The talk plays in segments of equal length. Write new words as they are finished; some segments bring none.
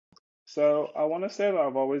So I want to say that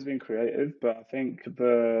I've always been creative, but I think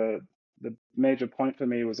the major point for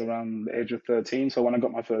me was around the age of 13. So when I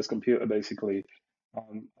got my first computer, basically, at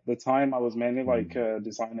the time I was mainly like Mm.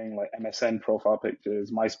 designing like MSN profile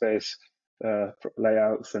pictures, MySpace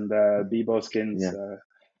layouts, and Bebo skins, Yeah.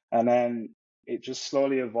 and then it just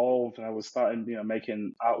slowly evolved, and I was starting,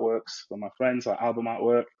 making artworks for my friends, like album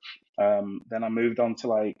artwork. Then I moved on to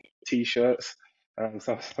like t-shirts.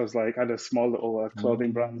 So I was like, I had a small little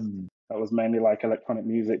clothing brand Mm. that was mainly like electronic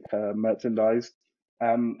music merchandise.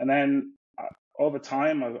 And then over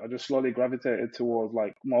time, I just slowly gravitated towards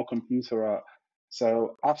like more computer art.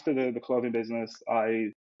 So after the clothing business,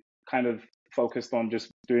 I kind of focused on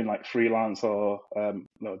just doing like freelance or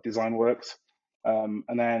design works. And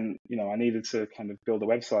then, I needed to kind of build a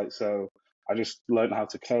website. So I just learned how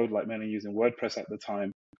to code, like mainly using WordPress at the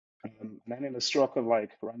time. And then in a stroke of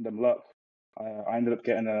like random luck, I ended up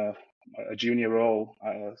getting a junior role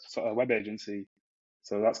at a sort of web agency.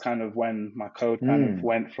 So that's kind of when my code kind of Mm.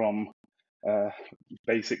 went from uh,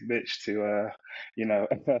 basic bitch to,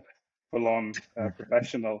 full on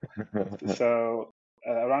professional. So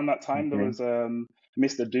around that time, there Okay. was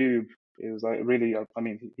Mr. Doob. It was like really, I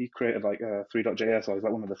mean, he created like 3.js. So I was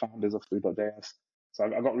like one of the founders of 3.js. So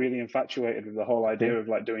I got really infatuated with the whole idea Okay. of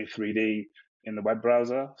like doing 3D in the web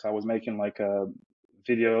browser. So I was making like a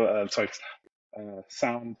video,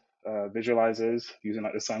 sound visualizers using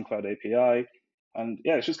like the SoundCloud API. And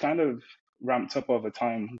yeah, it's just kind of ramped up over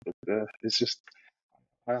time. But, it's just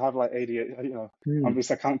I have like ADHD, I'm Mm.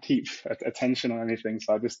 just, I can't keep attention on anything.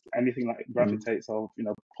 So I just, anything that Mm. gravitates or,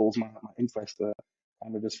 pulls my interest to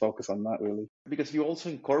kind of just focus on that really. Because you also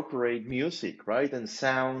incorporate music, right, and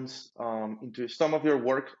sounds into some of your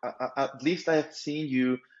work. At least I have seen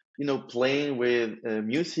you, playing with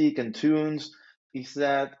music and tunes. Is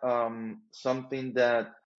that something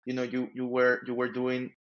that you were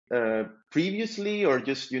doing previously, or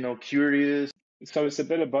just curious? So it's a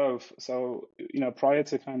bit of both. So, prior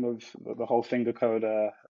to kind of the whole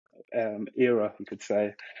Fingacode era, you could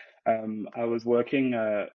say, I was working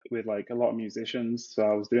with like a lot of musicians. So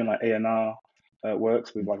I was doing like A&R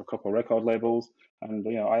works with like a couple of record labels. And,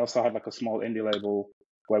 I also had like a small indie label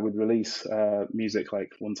where we'd release music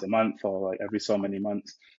like once a month or like every so many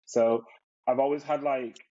months. So I've always had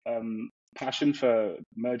like passion for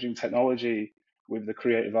merging technology with the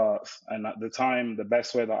creative arts. And at the time, the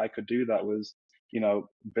best way that I could do that was,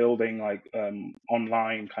 building like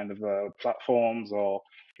online kind of platforms or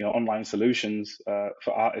online solutions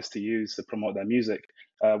for artists to use to promote their music,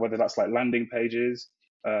 whether that's like landing pages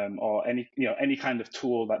or any kind of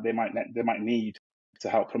tool that they might need to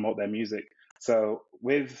help promote their music. So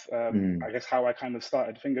with Mm. I guess how I kind of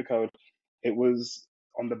started Fingacode, it was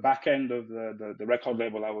on the back end of the record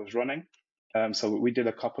label I was running. So we did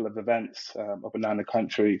a couple of events up and down the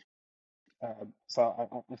country.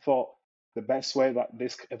 So I thought the best way that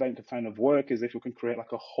this event could kind of work is if we can create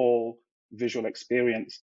like a whole visual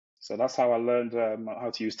experience. So that's how I learned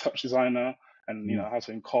how to use Touch Designer and Mm. how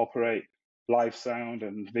to incorporate live sound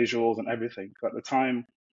and visuals and everything. But at the time,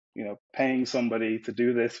 paying somebody to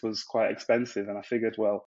do this was quite expensive, and I figured,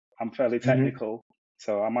 well, I'm fairly Mhm. technical,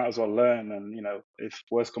 so I might as well learn. And if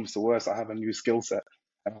worst comes to worst, I have a new skill set,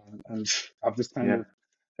 and I've just kind Yeah. of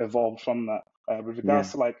evolved from that. With Yeah.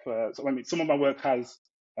 regards to like, so I mean, some of my work has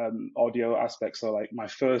audio aspects. So like my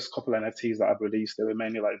first couple NFTs that I've released, they were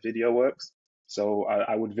mainly like video works. So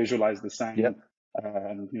I would visualize the Yeah. sound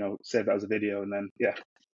and save that as a video, and then yeah.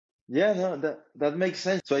 Yeah, no, that makes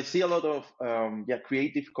sense. So I see a lot of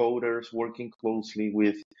creative coders working closely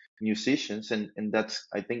with musicians, and that's,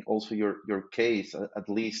 I think, also your case, at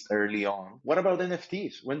least early on. What about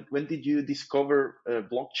NFTs? When did you discover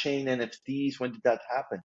blockchain NFTs? When did that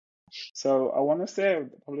happen? So I want to say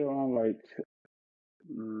probably around like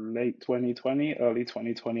late 2020, early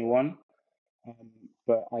 2021. Um,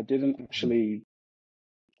 but I didn't actually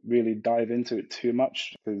really dive into it too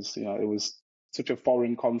much because it was such a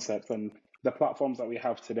foreign concept, and the platforms that we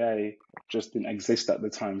have today just didn't exist at the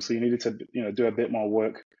time. So you needed to do a bit more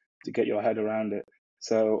work to get your head around it.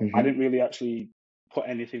 So I Hmm. didn't really actually put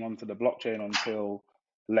anything onto the blockchain until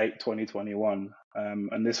late 2021,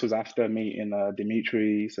 and this was after meeting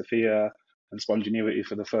Dimitri, Sophia, and Spongenuity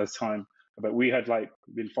for the first time. But we had like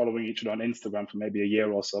been following each other on Instagram for maybe a year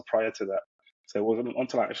or so prior to that. So it wasn't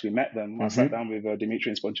until I actually met them, I sat Hmm. down with Dimitri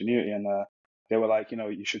and Spontaneity, and they were like,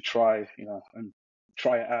 you should try, and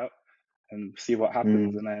try it out and see what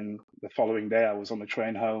happens. Mm. And then the following day, I was on the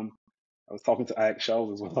train home. I was talking to Alex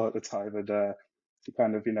Shells as well at the time, and to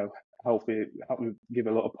kind of, help me give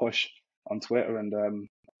a little push on Twitter. And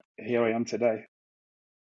here I am today.